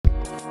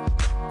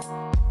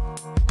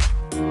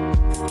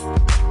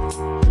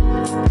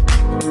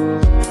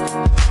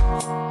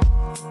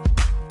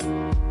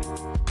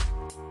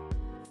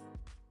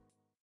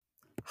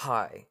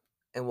Hi,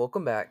 and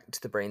welcome back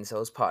to the Brain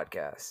Cells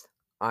Podcast.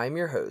 I'm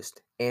your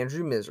host,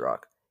 Andrew Mizrock,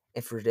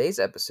 and for today's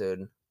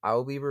episode, I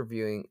will be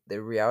reviewing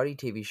the reality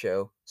TV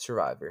show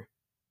Survivor.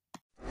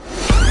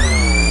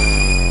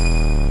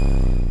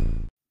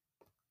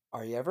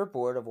 Are you ever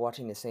bored of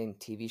watching the same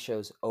TV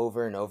shows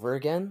over and over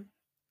again?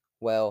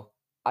 Well,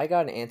 I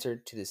got an answer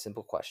to this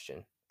simple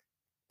question.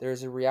 There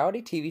is a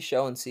reality TV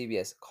show on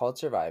CBS called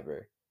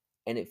Survivor,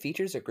 and it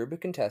features a group of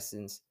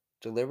contestants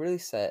deliberately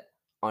set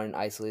on an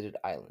isolated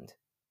island.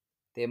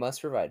 They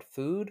must provide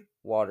food,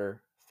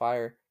 water,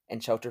 fire,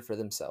 and shelter for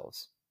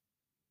themselves.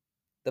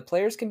 The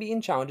players can be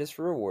in challenges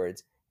for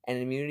rewards and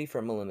immunity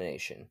from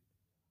elimination.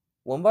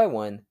 One by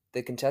one,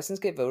 the contestants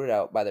get voted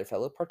out by their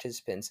fellow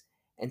participants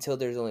until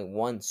there's only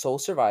one sole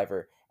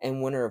survivor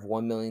and winner of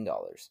 $1 million.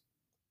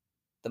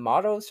 The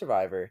motto of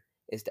Survivor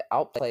is to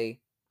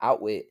outplay,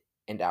 outwit,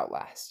 and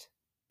outlast.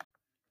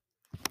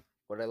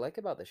 What I like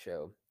about the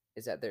show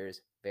is that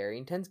there's very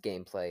intense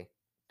gameplay,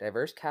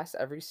 diverse cast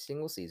every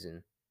single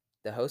season,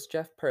 the host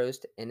Jeff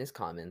Prost in his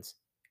comments,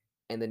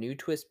 and the new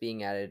twist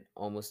being added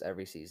almost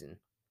every season.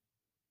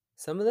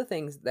 Some of the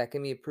things that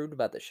can be improved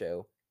about the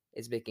show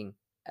is making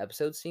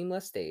episodes seem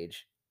less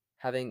staged,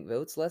 having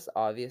votes less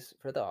obvious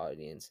for the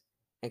audience,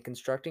 and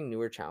constructing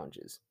newer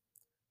challenges.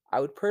 I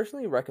would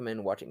personally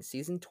recommend watching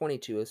season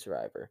 22 of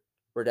Survivor,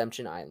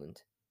 Redemption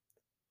Island.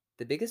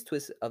 The biggest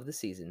twist of the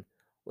season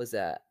was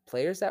that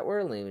players that were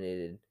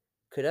eliminated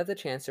could have the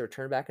chance to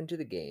return back into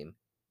the game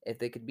if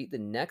they could beat the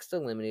next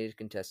eliminated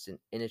contestant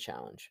in a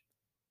challenge.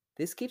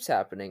 This keeps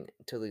happening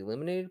until the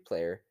eliminated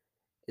player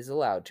is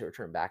allowed to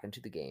return back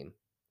into the game.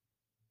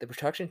 The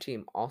production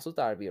team also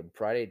thought it'd be a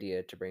bright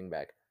idea to bring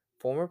back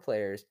former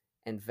players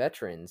and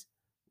veterans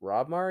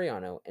Rob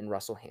Mariano and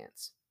Russell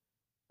Hantz.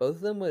 Both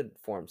of them would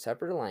form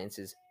separate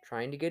alliances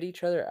trying to get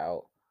each other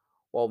out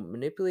while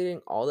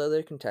manipulating all the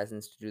other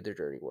contestants to do their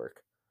dirty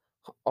work.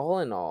 All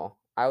in all,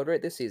 I would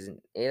rate this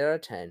season 8 out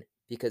of 10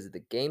 because of the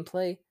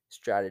gameplay,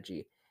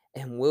 strategy,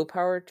 and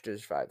willpower to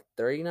survive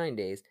 39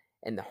 days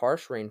in the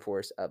harsh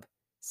rainforest of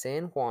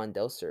San Juan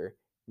del Sur,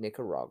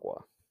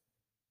 Nicaragua.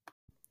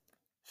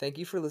 Thank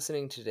you for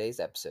listening to today's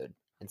episode,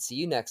 and see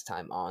you next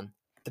time on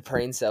the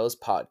Brain Cells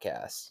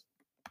Podcast.